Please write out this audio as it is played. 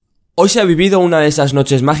Hoy se ha vivido una de esas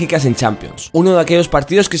noches mágicas en Champions, uno de aquellos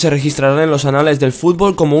partidos que se registrarán en los anales del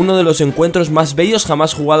fútbol como uno de los encuentros más bellos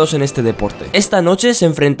jamás jugados en este deporte. Esta noche se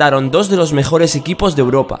enfrentaron dos de los mejores equipos de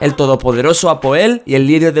Europa, el todopoderoso Apoel y el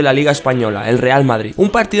líder de la Liga Española, el Real Madrid. Un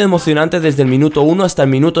partido emocionante desde el minuto 1 hasta el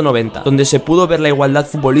minuto 90, donde se pudo ver la igualdad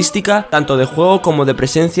futbolística, tanto de juego como de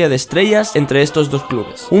presencia de estrellas entre estos dos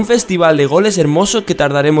clubes. Un festival de goles hermoso que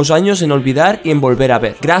tardaremos años en olvidar y en volver a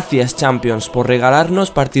ver. Gracias Champions por regalarnos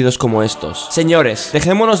partidos como estos. Señores,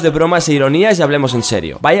 dejémonos de bromas e ironías y hablemos en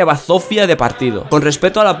serio. Vaya bazofia de partido. Con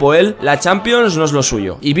respeto al Apoel, la Champions no es lo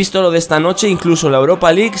suyo. Y visto lo de esta noche, incluso la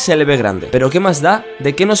Europa League se le ve grande. Pero ¿qué más da?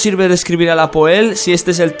 ¿De qué nos sirve describir al Apoel si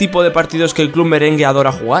este es el tipo de partidos que el club merengue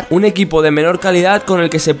adora jugar? Un equipo de menor calidad con el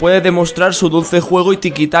que se puede demostrar su dulce juego y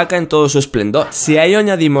tiquitaca en todo su esplendor. Si a ello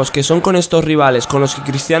añadimos que son con estos rivales con los que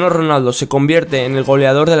Cristiano Ronaldo se convierte en el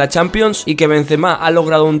goleador de la Champions y que Benzema ha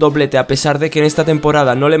logrado un doblete a pesar de que en esta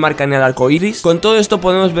temporada no le marca ni al arco iris, con todo esto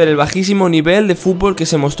podemos ver el bajísimo nivel de fútbol que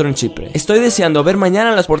se mostró en Chipre. Estoy deseando ver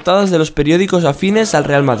mañana las portadas de los periódicos afines al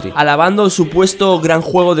Real Madrid, alabando el supuesto gran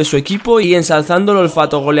juego de su equipo y ensalzando el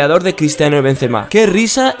olfato goleador de Cristiano y Benzema. ¡Qué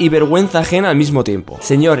risa y vergüenza ajena al mismo tiempo!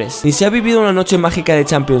 Señores, ni se ha vivido una noche mágica de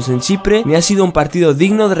Champions en Chipre, ni ha sido un partido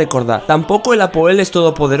digno de recordar. Tampoco el Apoel es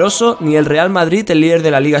todopoderoso, ni el Real Madrid el líder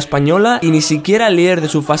de la Liga Española, y ni siquiera el líder de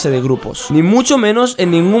su fase de grupos. Ni mucho menos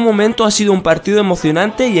en ningún momento ha sido un partido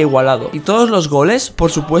emocionante y igualado. Y todos los goles,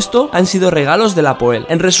 por supuesto, han sido regalos del Apoel.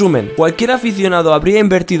 En resumen, cualquier aficionado habría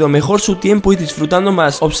invertido mejor su tiempo y disfrutando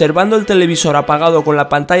más observando el televisor apagado con la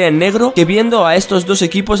pantalla en negro que viendo a estos dos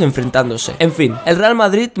equipos enfrentándose. En fin, el Real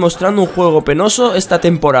Madrid mostrando un juego penoso esta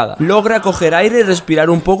temporada. Logra coger aire y respirar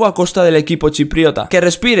un poco a costa del equipo chipriota. ¡Que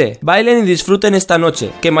respire! Bailen y disfruten esta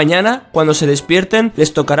noche, que mañana, cuando se despierten,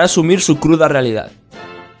 les tocará asumir su cruda realidad.